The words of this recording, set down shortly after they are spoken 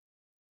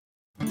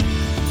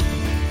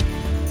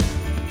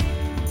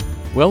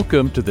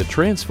Welcome to the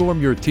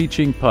Transform Your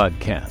Teaching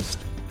podcast.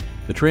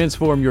 The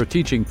Transform Your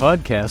Teaching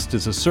podcast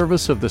is a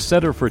service of the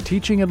Center for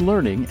Teaching and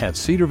Learning at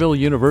Cedarville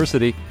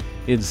University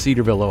in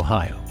Cedarville,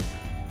 Ohio.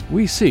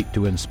 We seek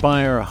to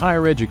inspire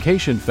higher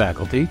education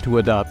faculty to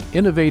adopt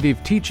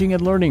innovative teaching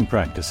and learning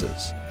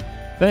practices.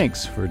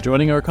 Thanks for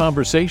joining our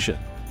conversation.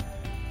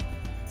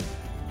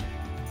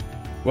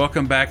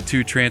 Welcome back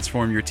to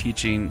Transform Your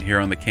Teaching here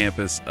on the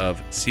campus of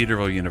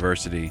Cedarville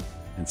University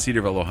in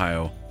Cedarville,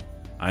 Ohio.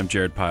 I'm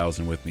Jared Piles,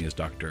 and with me is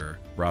Dr.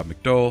 Rob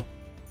McDowell.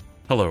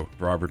 Hello,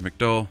 Robert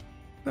McDowell.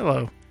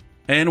 Hello.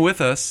 And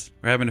with us,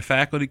 we're having a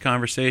faculty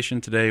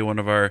conversation today, one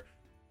of our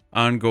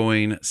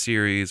ongoing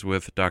series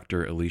with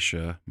Dr.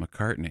 Alicia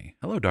McCartney.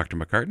 Hello, Dr.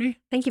 McCartney.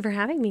 Thank you for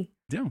having me.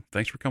 Yeah,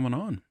 thanks for coming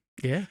on.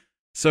 Yeah.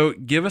 So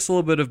give us a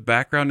little bit of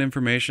background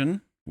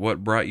information.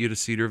 What brought you to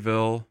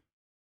Cedarville?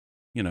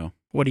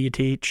 What do you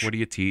teach? What do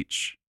you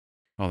teach?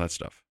 All that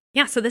stuff.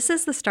 Yeah, so this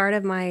is the start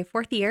of my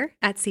fourth year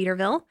at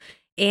Cedarville.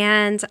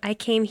 And I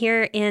came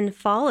here in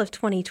fall of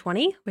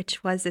 2020,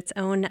 which was its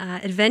own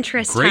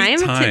adventurous time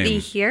to be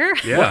here.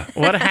 Yeah.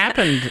 What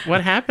happened?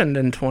 What happened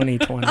in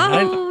 2020?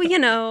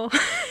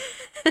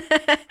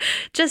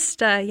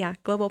 Just,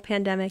 global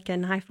pandemic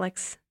and high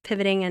flex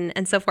pivoting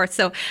and so forth.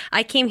 So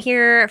I came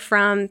here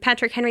from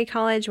Patrick Henry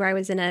College, where I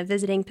was in a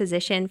visiting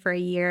position for a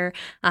year.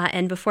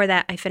 And before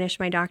that, I finished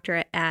my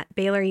doctorate at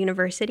Baylor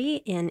University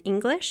in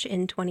English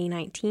in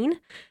 2019.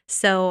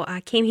 So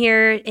I came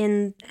here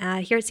here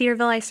at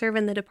Cedarville. I serve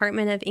in the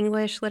Department of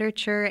English,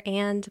 Literature,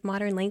 and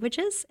Modern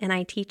Languages. And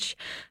I teach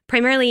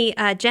primarily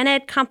gen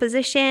ed,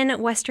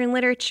 composition, Western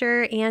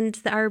literature,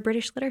 and our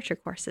British literature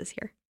courses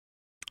here.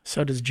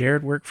 So does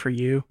Jared work for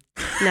you?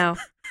 No.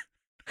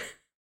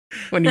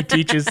 when he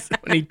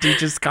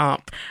teaches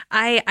comp.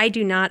 I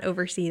do not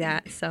oversee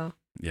that, so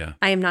yeah,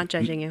 I am not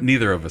judging you.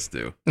 Neither of us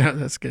do. No,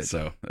 that's good.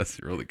 So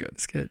that's really good.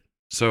 That's good.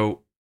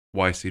 So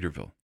why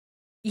Cedarville?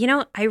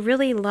 I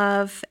really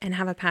love and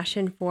have a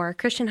passion for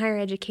Christian higher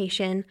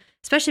education,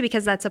 especially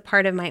because that's a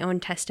part of my own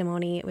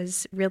testimony. It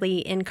was really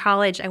in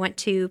college. I went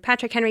to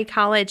Patrick Henry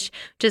College,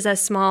 which is a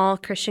small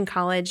Christian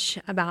college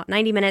about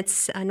 90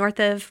 minutes north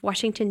of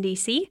Washington,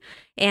 D.C.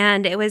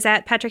 And it was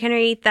at Patrick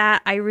Henry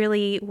that I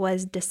really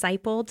was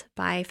discipled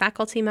by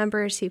faculty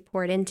members who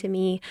poured into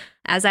me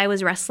as I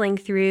was wrestling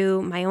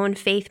through my own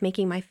faith,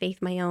 making my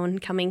faith my own,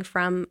 coming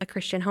from a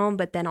Christian home,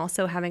 but then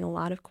also having a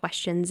lot of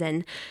questions.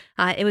 And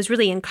it was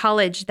really in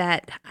college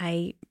that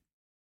I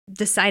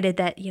decided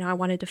that, I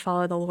wanted to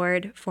follow the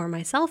Lord for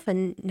myself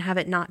and have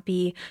it not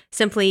be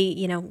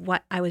simply,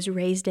 what I was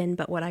raised in,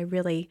 but what I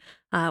really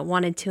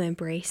wanted to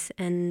embrace.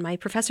 And my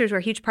professors were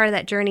a huge part of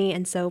that journey.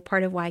 And so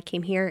part of why I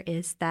came here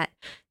is that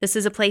this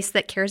is a place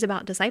that cares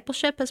about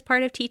discipleship as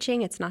part of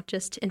teaching. It's not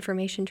just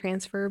information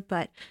transfer,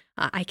 but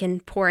I can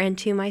pour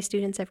into my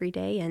students every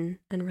day and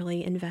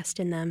really invest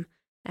in them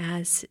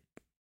as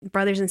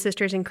brothers and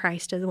sisters in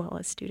Christ as well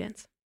as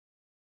students.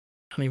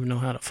 I don't even know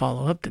how to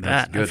follow up to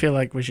That's that. good. I feel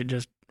like we should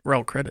just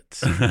roll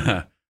credits.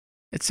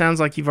 It sounds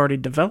like you've already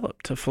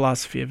developed a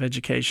philosophy of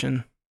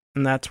education,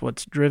 and that's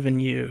what's driven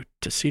you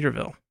to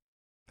Cedarville.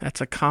 That's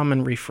a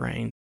common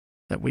refrain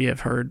that we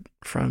have heard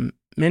from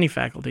many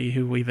faculty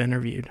who we've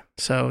interviewed.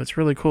 So it's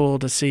really cool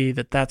to see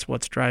that that's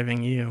what's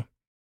driving you.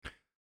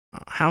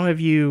 How have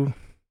you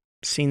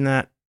seen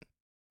that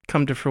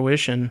come to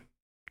fruition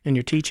in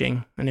your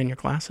teaching and in your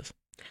classes?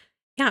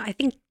 Yeah, I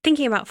think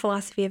thinking about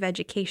philosophy of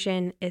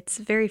education, it's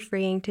very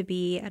freeing to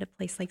be at a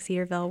place like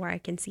Cedarville where I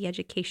can see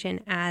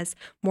education as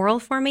moral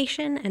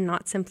formation and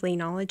not simply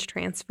knowledge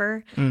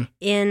transfer.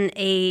 In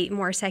a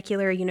more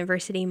secular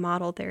university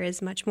model, there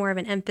is much more of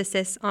an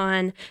emphasis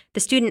on the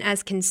student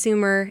as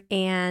consumer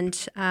and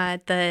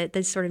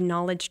the sort of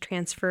knowledge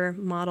transfer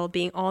model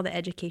being all that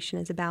education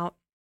is about.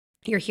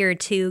 You're here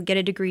to get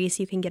a degree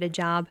so you can get a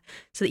job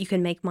so that you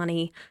can make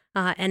money.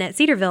 And at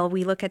Cedarville,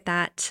 we look at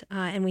that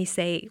and we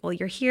say, well,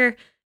 you're here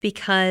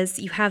because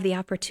you have the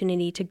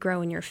opportunity to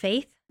grow in your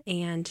faith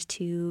and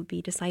to be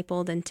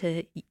discipled and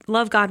to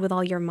love God with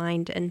all your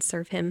mind and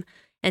serve Him.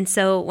 And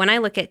so when I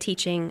look at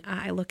teaching,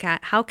 I look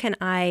at how can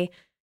I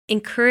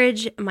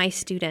encourage my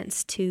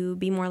students to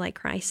be more like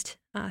Christ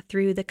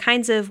through the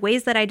kinds of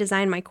ways that I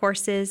design my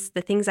courses,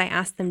 the things I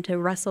ask them to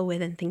wrestle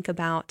with and think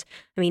about.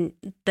 I mean,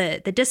 the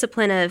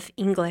discipline of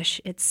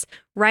English, it's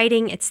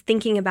writing, it's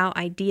thinking about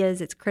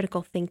ideas, it's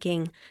critical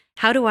thinking.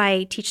 How do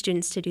I teach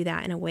students to do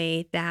that in a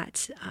way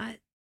that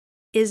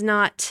is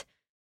not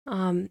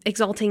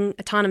exalting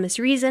autonomous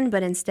reason,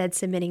 but instead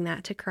submitting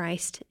that to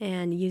Christ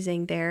and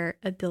using their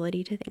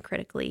ability to think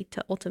critically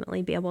to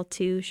ultimately be able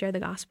to share the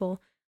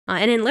gospel?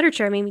 And in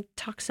literature, we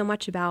talk so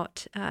much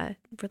about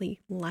really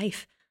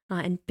life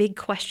and big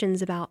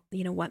questions about,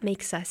 what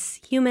makes us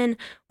human,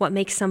 what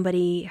makes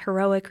somebody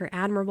heroic or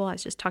admirable. I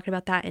was just talking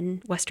about that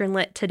in Western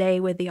Lit today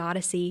with the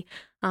Odyssey.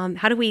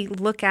 How do we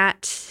look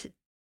at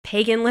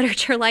pagan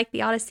literature like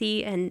the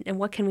Odyssey and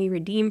what can we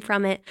redeem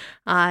from it?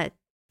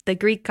 The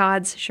Greek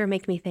gods sure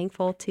make me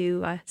thankful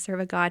to serve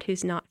a God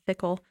who's not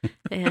fickle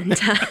and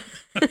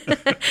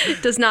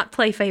does not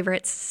play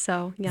favorites.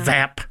 So, yeah.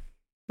 Vap.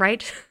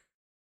 Right?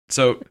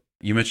 So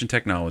you mentioned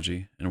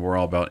technology, and we're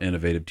all about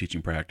innovative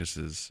teaching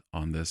practices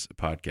on this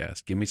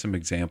podcast. Give me some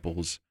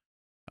examples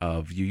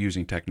of you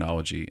using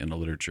technology in a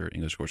literature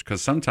English course.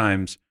 Because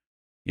sometimes,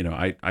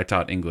 I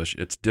taught English.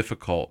 It's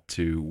difficult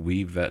to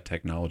weave that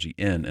technology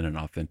in an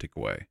authentic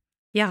way.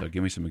 Yeah. So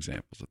give me some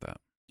examples of that.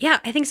 Yeah,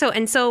 I think so.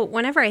 And so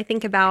whenever I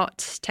think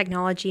about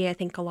technology, I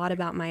think a lot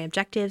about my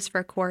objectives for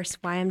a course,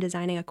 why I'm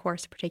designing a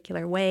course a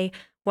particular way,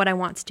 what I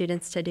want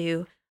students to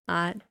do.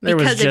 There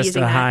was just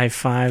a high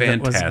five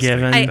that was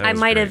given. I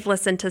might have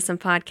listened to some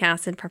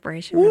podcasts in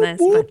preparation for this,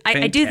 but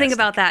I do think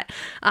about that.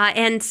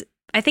 And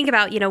I think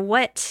about,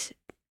 what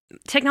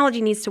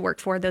technology needs to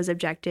work for those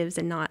objectives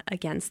and not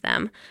against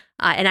them.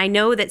 And I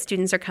know that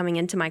students are coming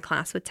into my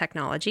class with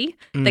technology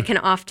that can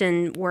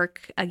often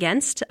work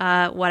against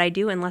what I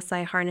do unless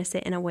I harness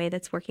it in a way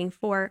that's working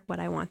for what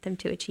I want them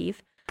to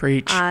achieve.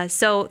 Preach.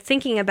 So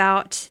thinking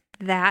about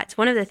that,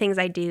 one of the things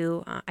I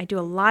do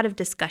a lot of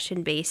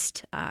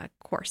discussion-based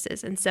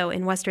courses. And so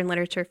in Western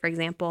literature, for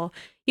example,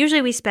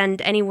 usually we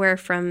spend anywhere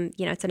from,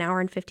 it's an hour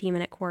and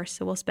 15-minute course,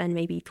 so we'll spend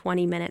maybe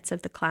 20 minutes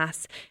of the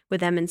class with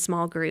them in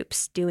small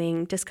groups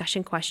doing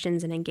discussion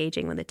questions and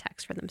engaging with the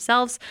text for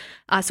themselves.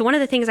 So one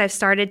of the things I've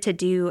started to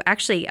do,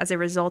 actually as a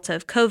result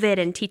of COVID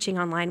and teaching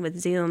online with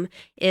Zoom,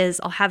 is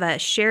I'll have a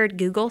shared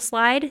Google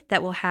slide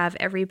that will have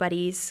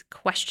everybody's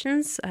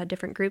questions,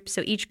 different groups.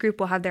 So each group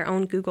will have their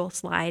own Google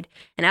slide.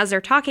 And as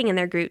they're talking in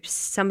their groups,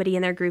 somebody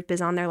in their group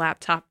is on their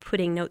laptop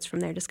putting notes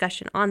from their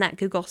discussion on that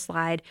Google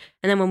slide.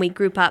 And then when we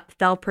group up,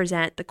 they'll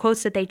present the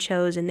quotes that they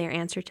chose and their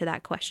answer to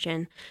that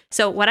question.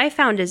 So what I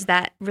found is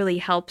that really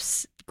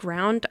helps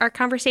ground our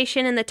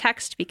conversation in the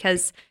text,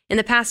 because in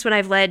the past when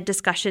I've led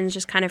discussions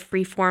just kind of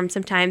free form,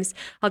 sometimes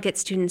I'll get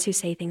students who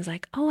say things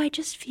like, I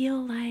just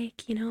feel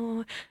like,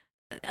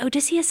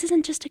 Odysseus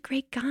isn't just a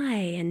great guy,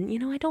 and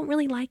I don't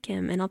really like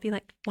him. And I'll be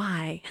like,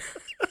 why?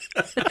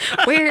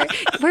 where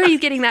are you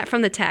getting that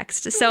from the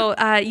text? So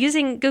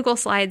using Google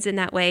Slides in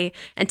that way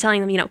and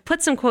telling them,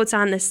 put some quotes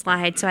on this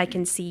slide so I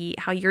can see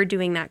how you're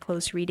doing that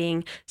close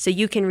reading, so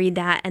you can read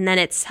that, and then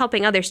it's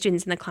helping other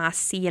students in the class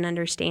see and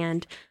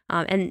understand.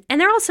 And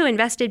they're also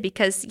invested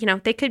because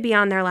they could be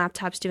on their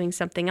laptops doing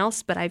something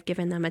else, but I've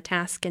given them a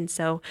task, and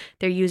so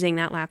they're using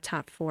that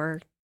laptop for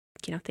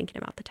thinking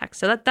about the text.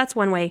 So that's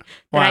one way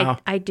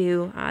that I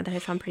do that I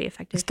found pretty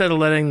effective. Instead of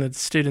letting the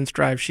students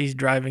drive, she's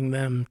driving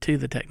them to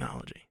the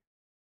technology.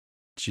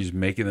 She's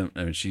making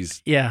them,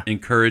 she's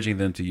encouraging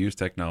them to use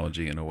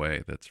technology in a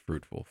way that's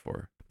fruitful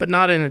for. But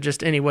not in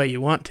just any way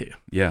you want to.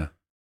 Yeah.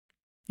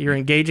 You're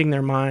engaging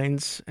their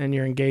minds and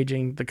you're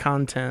engaging the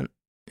content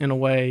in a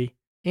way.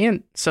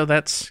 And so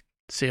that's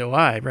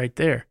COI right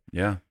there.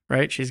 Yeah.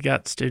 Right? She's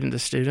got student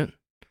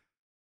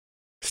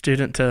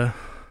to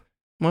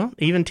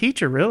even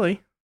teacher,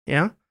 really.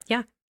 Yeah.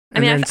 Yeah.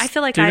 I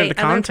feel like I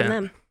learn from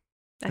them.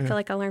 I feel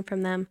like I learn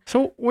from them.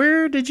 So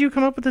where did you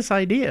come up with this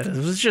idea? It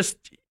was just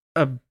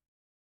a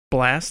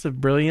blast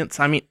of brilliance.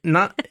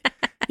 Not,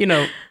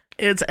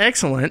 it's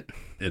excellent.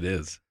 It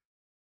is.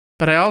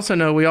 But I also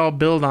know we all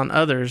build on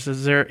others.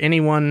 Is there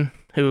anyone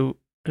who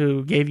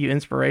gave you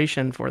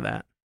inspiration for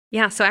that?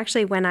 Yeah, so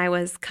actually when I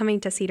was coming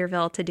to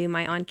Cedarville to do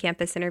my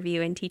on-campus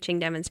interview and teaching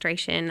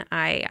demonstration,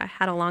 I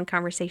had a long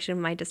conversation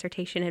with my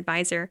dissertation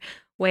advisor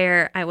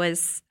where I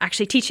was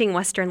actually teaching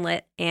Western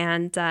Lit.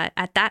 And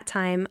at that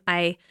time,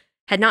 I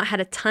had not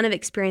had a ton of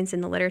experience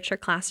in the literature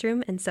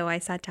classroom. And so I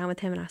sat down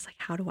with him and I was like,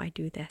 how do I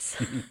do this?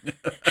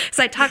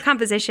 So I taught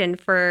composition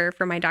for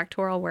my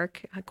doctoral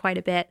work quite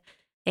a bit.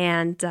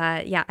 And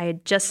I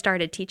had just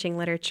started teaching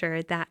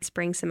literature that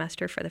spring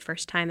semester for the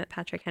first time at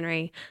Patrick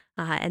Henry.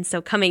 And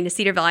so coming to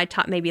Cedarville, I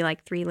taught maybe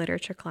like 3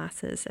 literature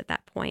classes at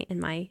that point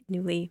in my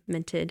newly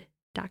minted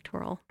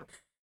doctoral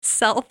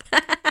self.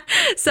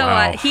 So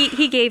wow.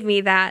 He gave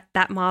me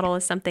that model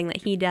as something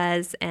that he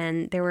does.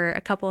 And there were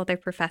a couple other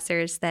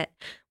professors that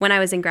when I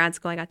was in grad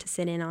school, I got to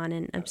sit in on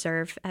and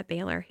observe at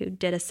Baylor who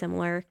did a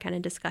similar kind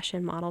of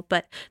discussion model.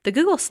 But the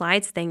Google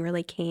Slides thing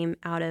really came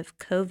out of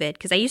COVID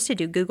because I used to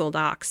do Google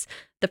Docs.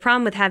 The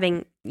problem with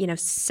having,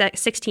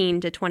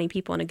 16 to 20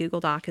 people in a Google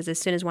Doc is as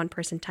soon as one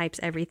person types,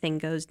 everything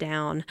goes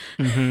down.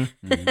 Mm-hmm.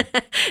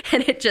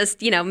 And it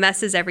just,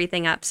 messes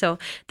everything up. So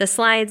the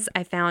slides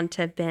I found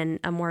to have been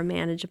a more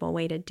manageable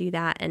way to do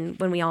that. And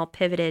when we all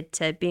pivoted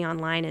to being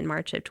online in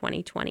March of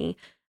 2020,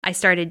 I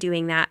started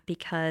doing that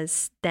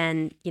because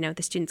then,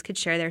 the students could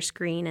share their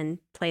screen and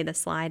play the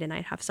slide, and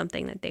I'd have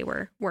something that they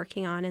were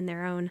working on in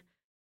their own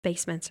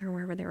basements or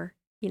wherever they were,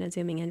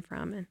 zooming in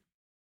from. And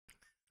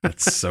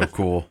that's so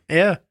cool.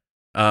 Yeah.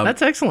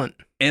 That's excellent.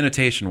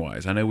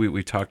 Annotation-wise, I know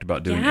we talked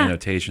about doing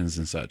annotations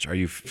and such. Are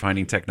you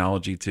finding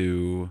technology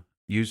to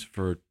use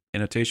for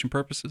annotation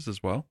purposes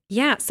as well?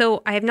 Yeah.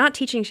 So I am not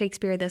teaching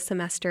Shakespeare this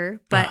semester,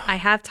 but I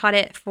have taught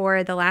it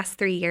for the last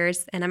 3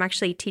 years, and I'm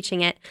actually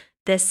teaching it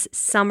this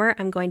summer.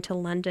 I'm going to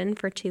London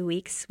for 2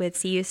 weeks with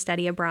CU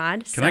Study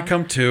Abroad. Can I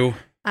come too?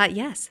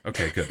 Yes.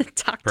 Okay, good.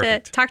 Talk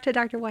to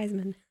Dr.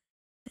 Wiseman.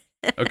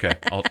 Okay,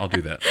 I'll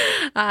do that.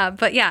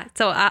 But yeah,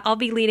 so I'll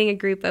be leading a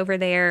group over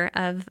there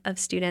of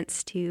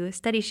students to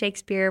study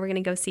Shakespeare. We're going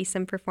to go see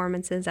some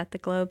performances at the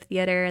Globe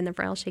Theater and the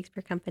Royal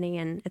Shakespeare Company,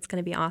 and it's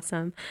going to be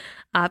awesome.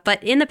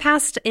 But in the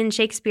past, in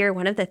Shakespeare,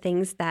 one of the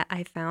things that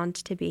I found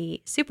to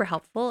be super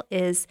helpful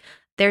is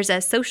there's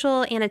a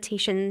social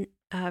annotation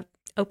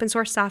open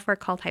source software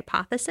called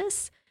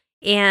Hypothesis.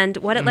 And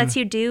what it lets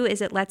you do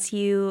is it lets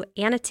you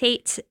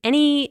annotate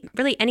any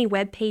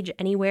web page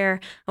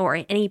anywhere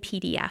or any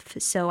PDF.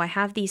 So I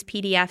have these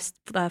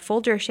PDFs.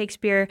 Folger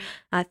Shakespeare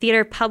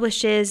Theater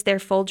publishes their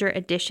Folger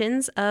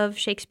editions of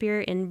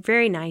Shakespeare in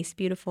very nice,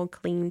 beautiful,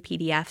 clean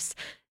PDFs.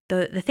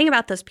 The thing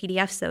about those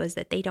PDFs, though, is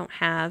that they don't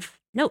have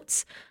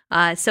notes.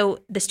 So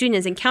the student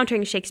is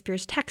encountering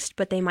Shakespeare's text,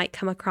 but they might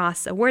come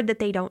across a word that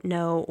they don't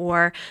know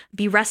or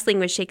be wrestling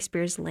with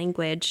Shakespeare's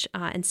language.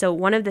 And so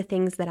one of the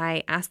things that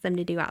I ask them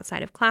to do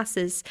outside of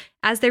classes,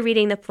 as they're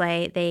reading the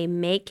play, they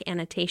make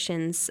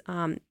annotations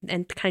and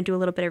kind of do a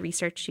little bit of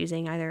research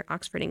using either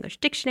Oxford English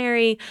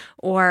Dictionary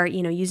or,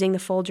 using the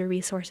Folger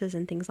resources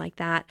and things like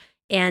that.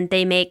 And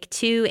they make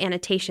 2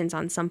 annotations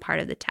on some part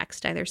of the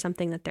text, either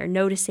something that they're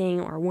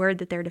noticing or a word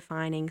that they're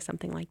defining,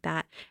 something like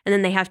that. And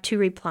then they have 2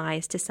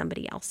 replies to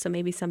somebody else. So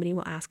maybe somebody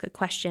will ask a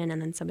question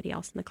and then somebody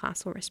else in the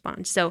class will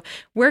respond. So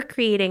we're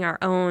creating our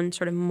own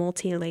sort of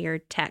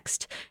multi-layered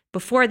text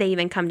before they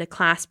even come to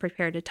class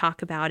prepared to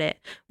talk about it,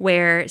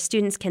 where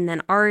students can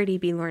then already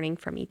be learning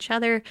from each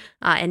other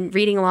and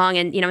reading along.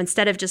 And,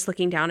 instead of just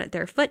looking down at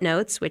their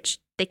footnotes, which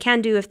they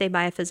can do if they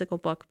buy a physical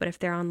book, but if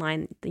they're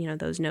online,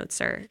 those notes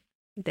are...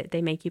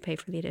 They make you pay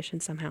for the edition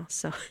somehow.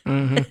 So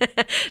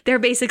they're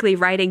basically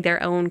writing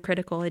their own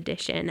critical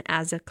edition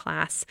as a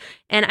class.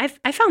 And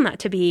I found that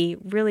to be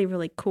really,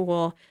 really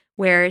cool,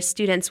 where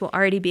students will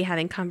already be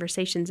having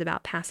conversations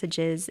about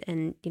passages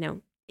and,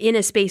 in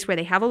a space where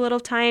they have a little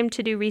time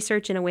to do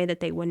research in a way that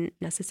they wouldn't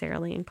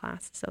necessarily in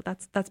class. So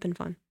that's been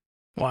fun.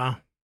 Wow.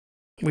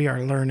 We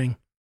are learning.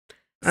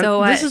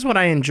 So this is what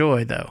I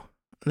enjoy, though.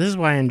 This is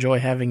why I enjoy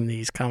having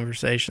these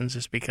conversations,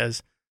 is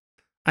because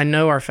I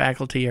know our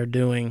faculty are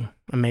doing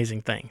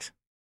amazing things,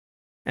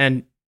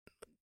 and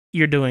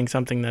you're doing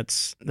something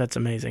that's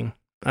amazing.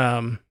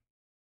 And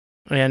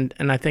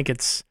I think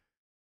it's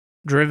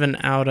driven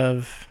out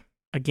of,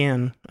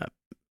 again,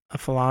 a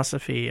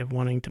philosophy of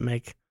wanting to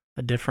make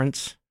a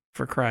difference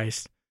for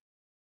Christ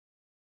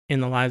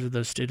in the lives of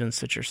those students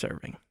that you're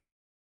serving.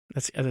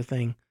 That's the other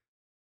thing.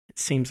 It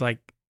seems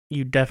like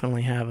you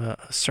definitely have a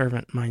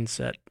servant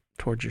mindset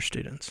towards your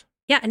students.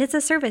 Yeah, and it's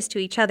a service to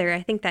each other.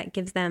 I think that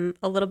gives them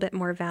a little bit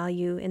more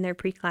value in their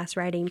pre-class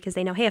writing, because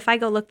they know, hey, if I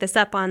go look this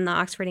up on the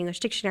Oxford English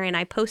Dictionary and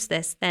I post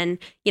this, then,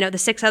 the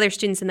 6 other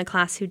students in the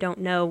class who don't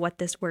know what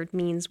this word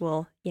means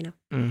will,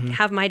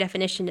 have my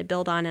definition to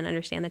build on and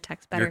understand the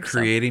text better. You're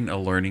creating a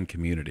learning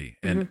community.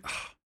 And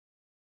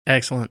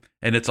excellent.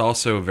 And it's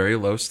also very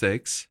low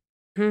stakes.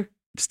 Mm-hmm.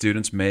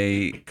 Students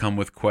may come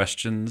with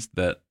questions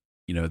that,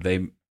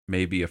 they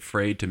may be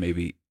afraid to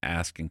maybe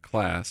ask in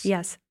class.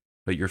 Yes.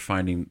 But you're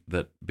finding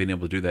that being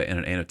able to do that in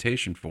an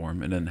annotation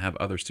form and then have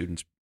other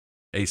students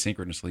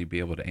asynchronously be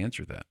able to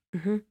answer that.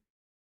 Mm-hmm.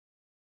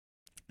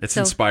 It's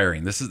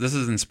inspiring. This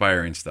is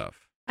inspiring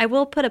stuff. I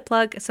will put a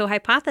plug. So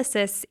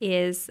Hypothesis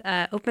is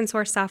open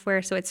source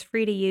software, so it's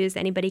free to use.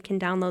 Anybody can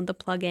download the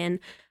plugin.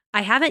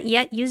 I haven't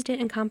yet used it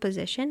in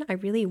composition. I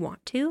really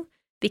want to,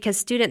 because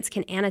students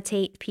can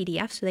annotate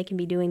PDFs, so they can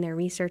be doing their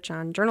research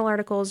on journal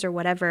articles or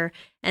whatever,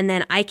 and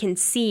then I can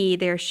see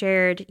their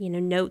shared,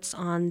 notes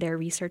on their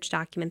research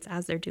documents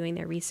as they're doing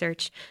their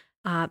research.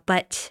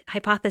 But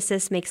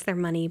Hypothesis makes their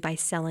money by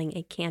selling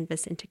a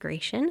Canvas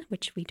integration,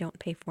 which we don't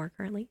pay for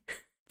currently,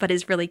 but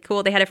is really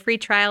cool. They had a free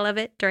trial of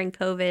it during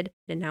COVID,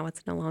 and now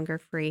it's no longer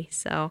free.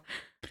 So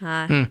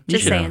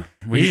just saying.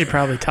 We should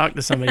probably talk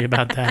to somebody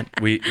about that.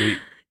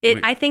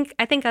 I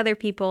think other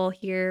people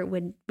here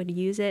would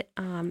use it.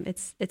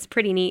 It's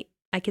pretty neat.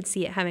 I could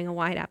see it having a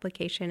wide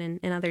application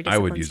in other disciplines. I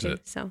would use too,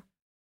 it. So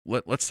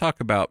let's talk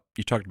about,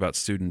 you talked about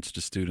students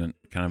to student,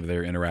 kind of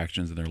their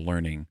interactions and their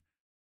learning,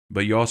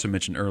 but you also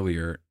mentioned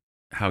earlier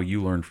how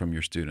you learn from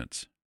your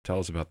students. Tell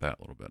us about that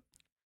a little bit.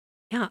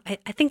 Yeah,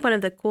 I think one of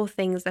the cool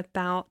things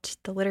about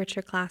the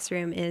literature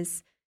classroom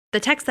is the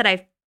texts that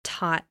I've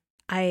taught,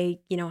 I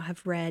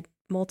have read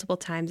multiple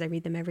times. I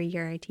read them every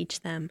year I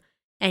teach them.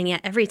 And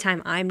yet every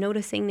time I'm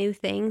noticing new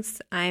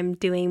things, I'm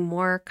doing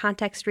more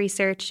context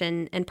research.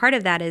 And part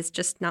of that is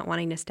just not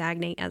wanting to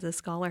stagnate as a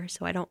scholar.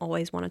 So I don't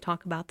always want to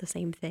talk about the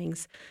same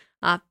things.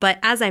 But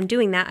as I'm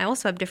doing that, I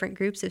also have different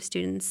groups of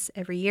students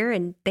every year,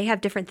 and they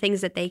have different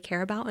things that they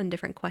care about and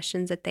different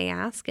questions that they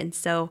ask. And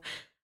so,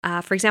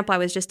 for example, I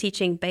was just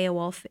teaching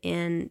Beowulf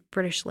in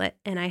British Lit,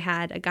 and I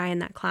had a guy in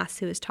that class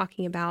who was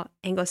talking about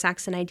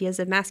Anglo-Saxon ideas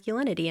of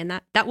masculinity. And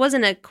that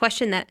wasn't a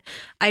question that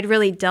I'd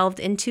really delved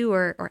into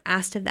or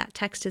asked of that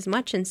text as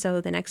much. And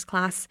so the next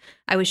class,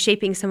 I was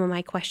shaping some of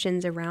my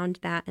questions around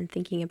that and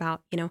thinking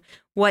about,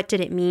 what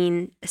did it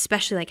mean,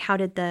 especially like how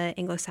did the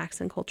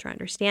Anglo-Saxon culture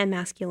understand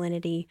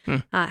masculinity?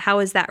 How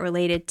is that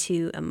related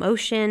to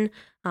emotion,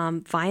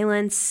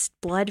 violence,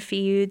 blood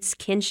feuds,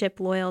 kinship,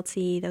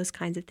 loyalty, those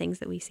kinds of things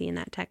that we see in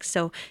that text.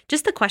 So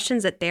just the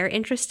questions that they're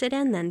interested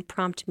in then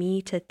prompt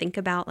me to think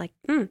about like,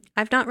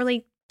 I've not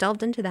really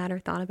delved into that or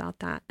thought about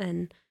that.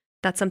 And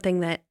that's something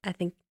that I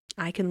think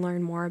I can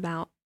learn more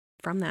about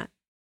from that.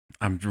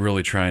 I'm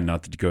really trying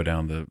not to go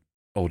down the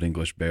Old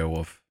English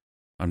Beowulf.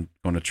 I'm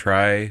going to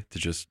try to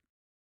just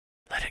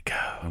let it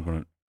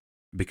go.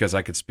 Because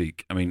I could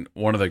speak. I mean,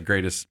 one of the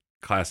greatest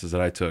classes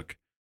that I took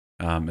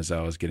as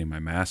I was getting my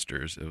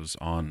master's, it was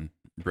on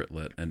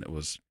Brit-Lit, and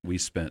we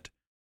spent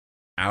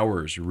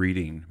hours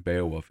reading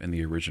Beowulf in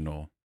the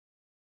original.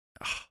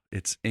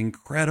 It's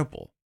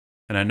incredible.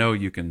 And I know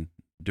you can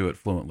do it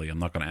fluently. I'm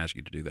not going to ask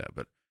you to do that,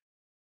 but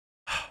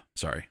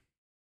sorry.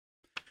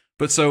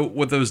 But so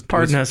with those,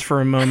 pardon us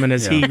for a moment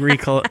as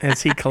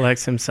he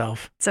collects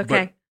himself. It's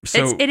okay.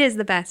 It is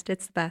the best.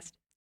 It's the best.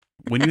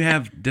 When you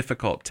have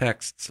difficult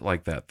texts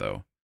like that,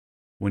 though,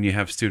 when you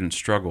have students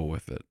struggle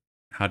with it,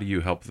 how do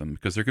you help them?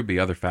 Because there could be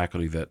other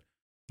faculty that,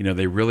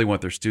 they really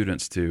want their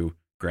students to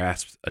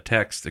grasp a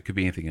text. It could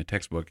be anything in a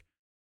textbook.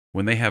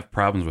 When they have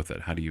problems with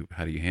it, how do you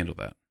handle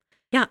that?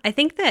 Yeah, I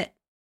think that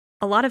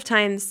a lot of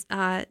times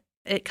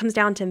it comes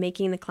down to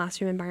making the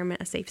classroom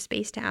environment a safe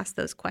space to ask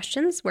those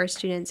questions where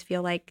students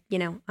feel like,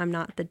 I'm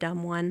not the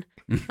dumb one.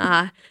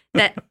 And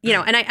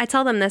I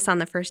tell them this on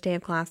the first day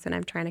of class, and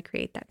I'm trying to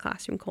create that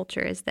classroom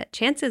culture, is that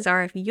chances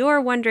are if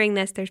you're wondering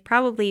this, there's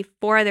probably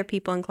 4 other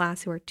people in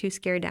class who are too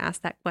scared to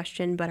ask that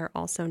question, but are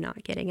also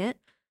not getting it.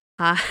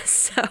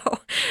 So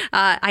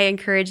I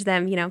encourage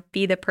them,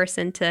 be the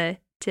person to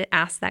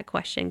ask that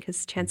question,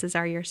 because chances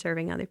are you're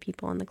serving other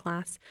people in the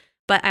class.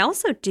 But I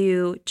also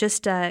do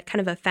just a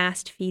kind of a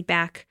fast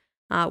feedback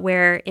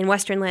where in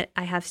Western Lit,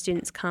 I have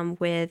students come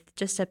with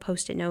just a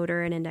Post-it note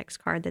or an index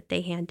card that they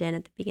hand in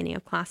at the beginning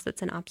of class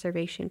that's an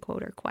observation,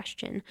 quote, or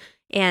question.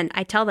 And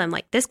I tell them,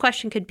 like, this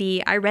question could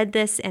be, I read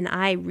this and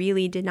I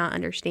really did not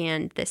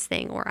understand this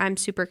thing, or I'm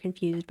super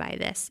confused by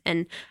this.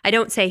 And I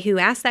don't say who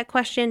asked that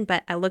question,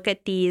 but I look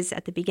at these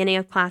at the beginning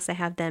of class. I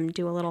have them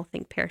do a little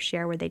think, pair,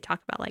 share where they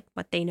talk about like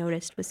what they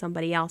noticed with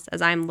somebody else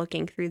as I'm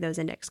looking through those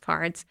index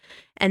cards.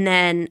 And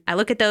then I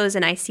look at those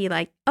and I see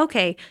like,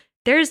 okay,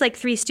 there's like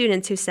 3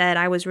 students who said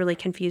I was really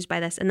confused by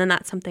this. And then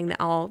that's something that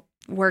I'll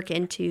work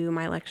into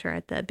my lecture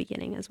at the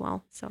beginning as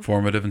well. So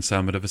formative and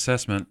summative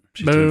assessment.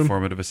 She's Boom. doing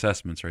formative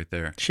assessments right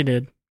there. She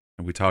did.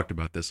 And we talked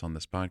about this on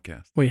this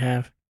podcast. We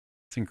have.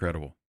 It's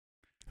incredible.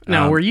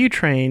 Now, were you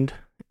trained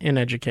in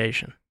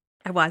education?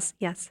 I was,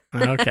 yes.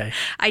 Okay.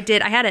 I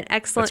did. I had an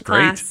excellent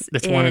class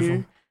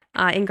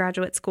in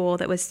graduate school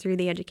that was through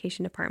the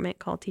education department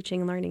called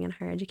Teaching and Learning in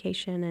Higher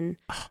Education. And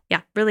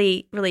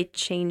really, really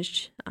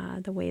changed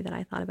the way that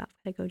I thought about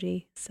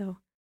pedagogy. So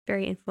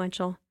very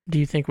influential. Do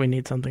you think we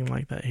need something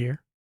like that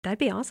here? That'd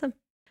be awesome.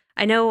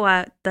 I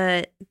know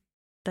the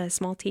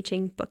small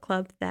teaching book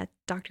club that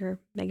Dr.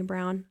 Megan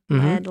Brown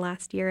led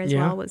last year as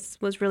well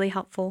was really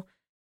helpful.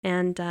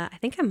 And I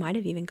think I might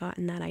have even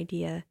gotten that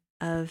idea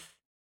of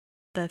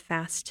the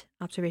fast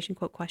observation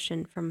quote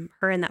question from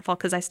her in that fall,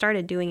 because I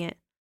started doing it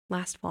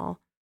last fall.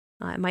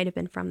 It might have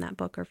been from that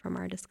book or from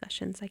our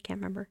discussions. I can't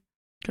remember.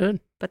 Good.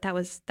 But that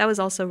was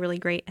also really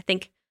great. I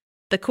think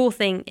the cool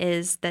thing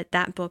is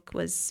that book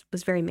was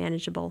very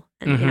manageable,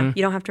 and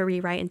you don't have to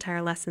rewrite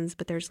entire lessons,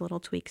 but there's little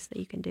tweaks that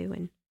you can do,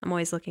 and I'm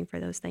always looking for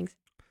those things.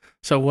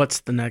 So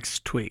what's the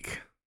next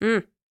tweak?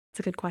 It's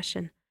a good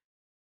question.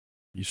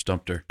 You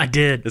stumped her. I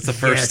did. It's the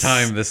first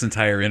time this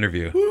entire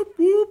interview. Whoop,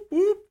 whoop,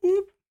 whoop,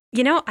 whoop.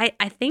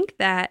 I think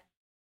that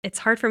it's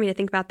hard for me to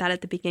think about that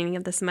at the beginning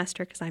of the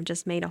semester because I've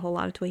just made a whole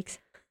lot of tweaks.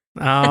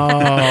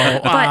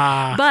 Oh,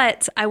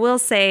 but I will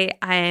say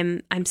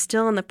I'm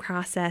still in the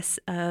process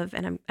of,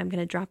 and I'm going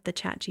to drop the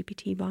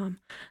ChatGPT bomb.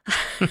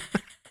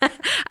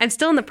 I'm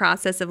still in the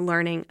process of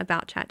learning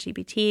about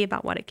ChatGPT,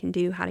 about what it can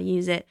do, how to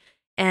use it,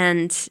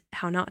 and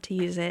how not to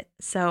use it.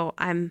 So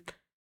I'm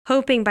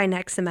hoping by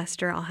next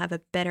semester I'll have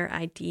a better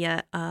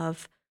idea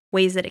of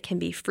ways that it can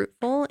be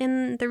fruitful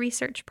in the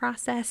research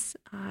process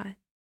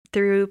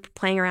through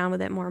playing around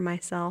with it more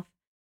myself.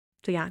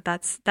 So yeah,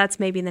 that's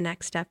maybe the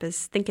next step,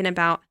 is thinking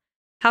about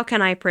how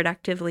can I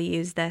productively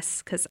use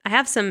this? Because I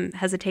have some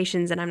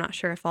hesitations and I'm not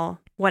sure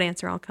what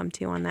answer I'll come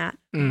to on that.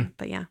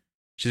 But yeah.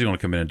 She's going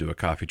to come in and do a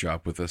coffee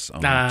drop with us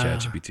on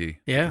ChatGPT.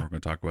 Yeah. We're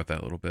going to talk about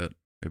that a little bit.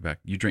 Way back.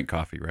 You drink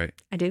coffee, right?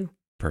 I do.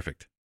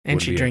 Perfect.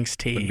 And she drinks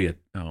tea.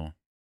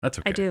 That's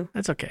okay. I do.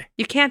 That's okay.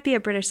 You can't be a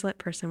British lit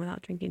person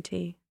without drinking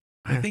tea.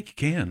 I think you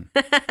can.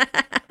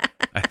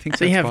 I think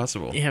that's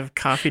possible. You have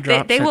coffee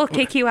drops. They will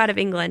kick you out of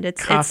England.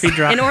 It's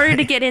in order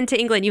to get into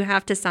England, you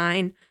have to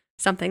sign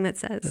something that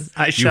says,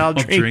 I shall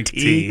drink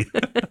tea.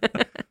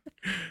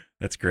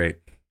 That's great.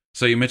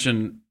 So you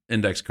mentioned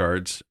index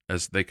cards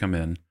as they come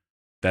in.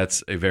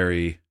 That's a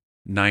very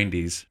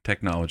 90s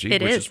technology,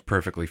 which is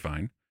perfectly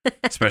fine,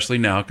 especially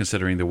now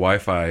considering the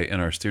Wi-Fi in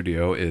our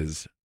studio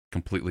is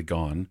completely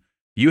gone.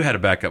 You had a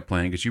backup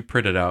plan because you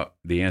printed out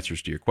the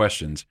answers to your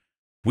questions.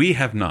 We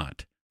have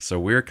not. So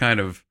we're kind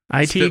of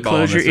IT,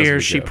 close your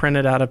ears. She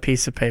printed out a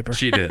piece of paper.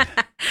 She did.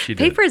 She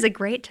did. Paper is a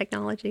great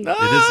technology.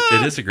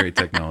 It is a great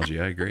technology.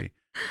 I agree.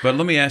 But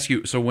let me ask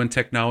you, so when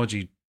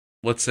technology,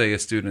 let's say a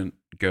student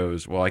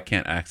goes, well, I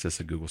can't access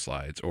a Google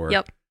Slides, or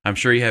I'm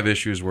sure you have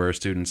issues where a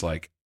student's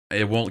like,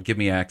 it won't give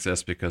me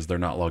access because they're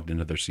not logged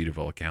into their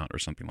Cedarville account or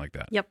something like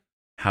that. Yep.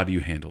 How do you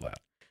handle that?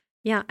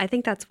 Yeah, I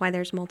think that's why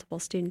there's multiple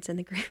students in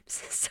the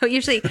groups. So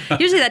usually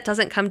that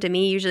doesn't come to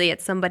me. Usually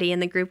it's somebody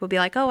in the group will be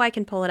like, oh, I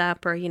can pull it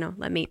up, or,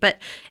 let me. But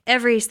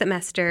every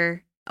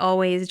semester,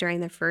 always during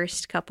the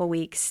first couple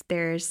weeks,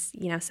 there's,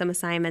 some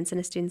assignments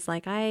and a student's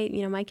like,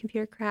 my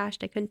computer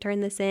crashed. I couldn't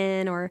turn this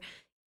in, or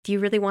do you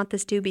really want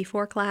this due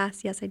before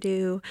class? Yes, I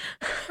do.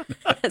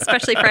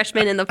 Especially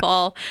freshmen in the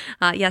fall.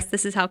 Yes,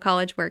 this is how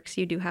college works.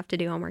 You do have to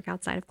do homework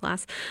outside of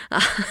class.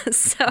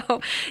 So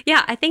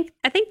yeah, I think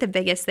the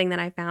biggest thing that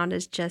I found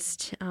is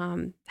just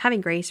having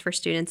grace for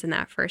students in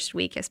that first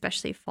week,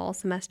 especially fall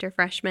semester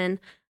freshmen.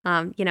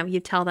 You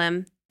tell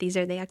them these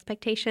are the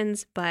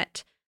expectations,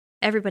 but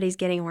everybody's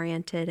getting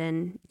oriented,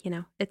 and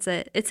it's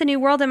a new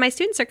world, and my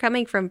students are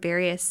coming from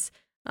various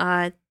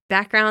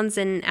backgrounds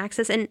and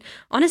access. And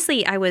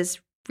honestly, I was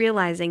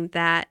realizing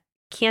that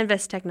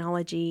Canvas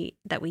technology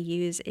that we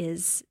use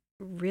is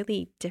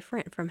really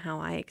different from how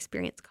I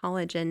experienced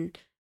college. And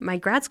my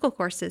grad school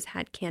courses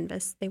had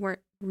Canvas. We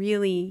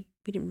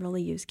didn't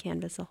really use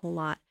Canvas a whole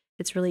lot.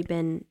 It's really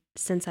been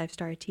since I've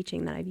started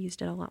teaching that I've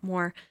used it a lot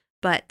more.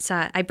 But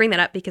I bring that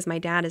up because my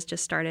dad has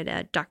just started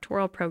a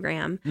doctoral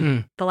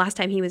program. The last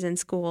time he was in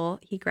school,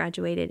 he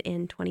graduated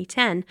in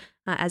 2010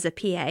 as a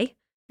PA.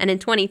 And in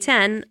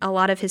 2010, a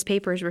lot of his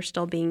papers were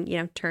still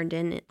being, turned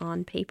in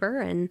on paper.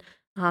 And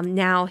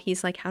now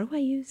he's like, how do I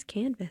use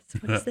Canvas?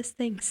 What is this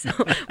thing? So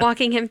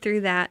walking him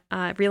through that,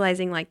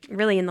 realizing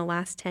really in the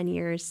last 10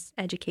 years,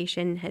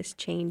 education has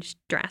changed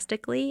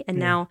drastically. And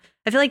now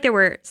I feel like there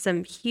were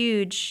some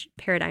huge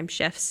paradigm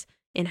shifts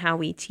in how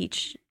we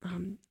teach.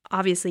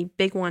 Obviously,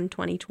 big one,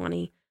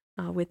 2020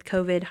 with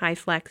COVID, high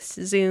flex,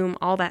 Zoom,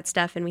 all that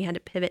stuff. And we had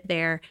to pivot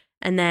there.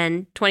 And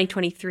then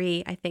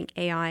 2023, I think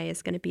AI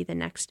is going to be the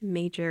next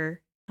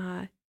major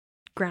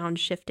ground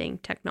shifting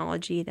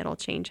technology that'll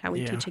change how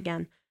we teach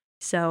again.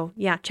 So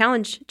yeah,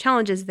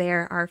 challenges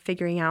there are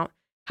figuring out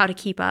how to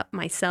keep up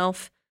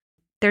myself.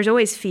 There's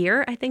always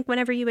fear, I think,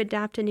 whenever you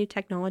adapt a new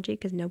technology,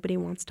 because nobody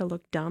wants to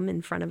look dumb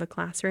in front of a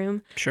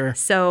classroom. Sure.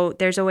 So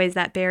there's always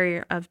that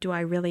barrier of, do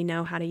I really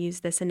know how to use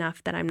this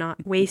enough that I'm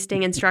not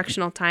wasting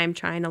instructional time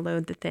trying to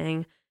load the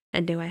thing?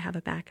 And do I have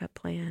a backup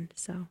plan?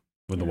 So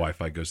when the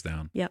Wi-Fi goes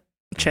down. Yep.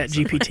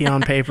 ChatGPT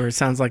on paper. It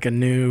sounds like a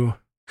new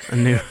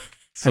technology.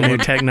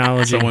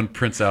 Someone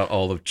prints out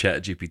all of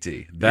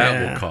ChatGPT.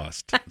 That will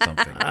cost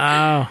something.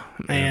 Oh,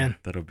 man. Yeah,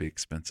 that'll be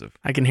expensive.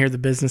 I can hear the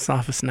business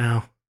office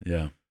now.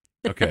 Yeah.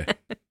 Okay.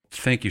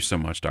 Thank you so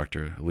much,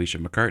 Dr. Alicia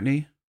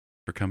McCartney,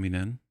 for coming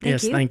in.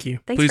 Thank you.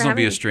 Thanks Please for don't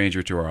be having a me.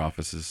 stranger to our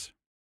offices.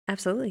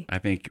 Absolutely. I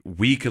think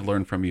we could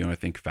learn from you, and I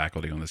think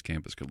faculty on this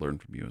campus could learn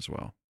from you as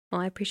well. Well,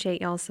 I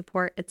appreciate y'all's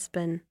support. I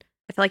feel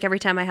like every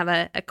time I have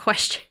a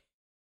question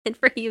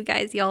for you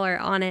guys, y'all are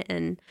on it,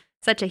 and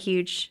such a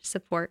huge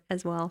support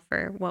as well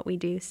for what we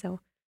do.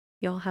 So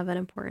y'all have an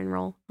important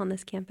role on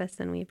this campus,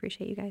 and we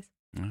appreciate you guys.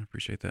 I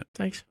appreciate that.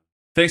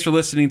 Thanks for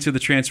listening to the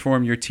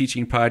Transform Your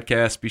Teaching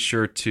podcast. Be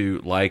sure to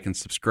like and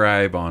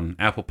subscribe on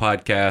Apple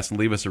Podcasts, and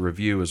leave us a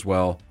review as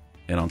well,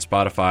 and on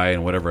Spotify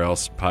and whatever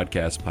else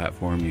podcast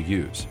platform you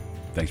use.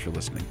 Thanks for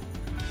listening.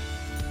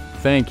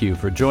 Thank you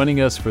for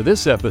joining us for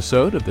this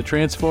episode of the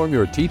Transform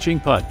Your Teaching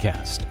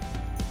podcast.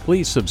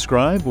 Please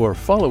subscribe or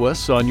follow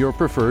us on your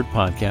preferred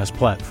podcast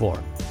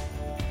platform.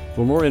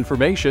 For more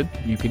information,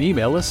 you can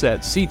email us at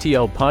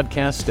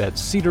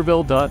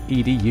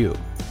ctlpodcast@cedarville.edu.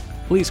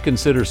 Please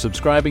consider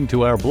subscribing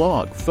to our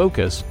blog,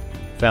 Focus,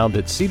 found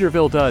at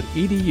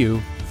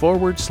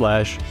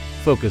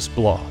cedarville.edu/focus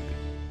blog.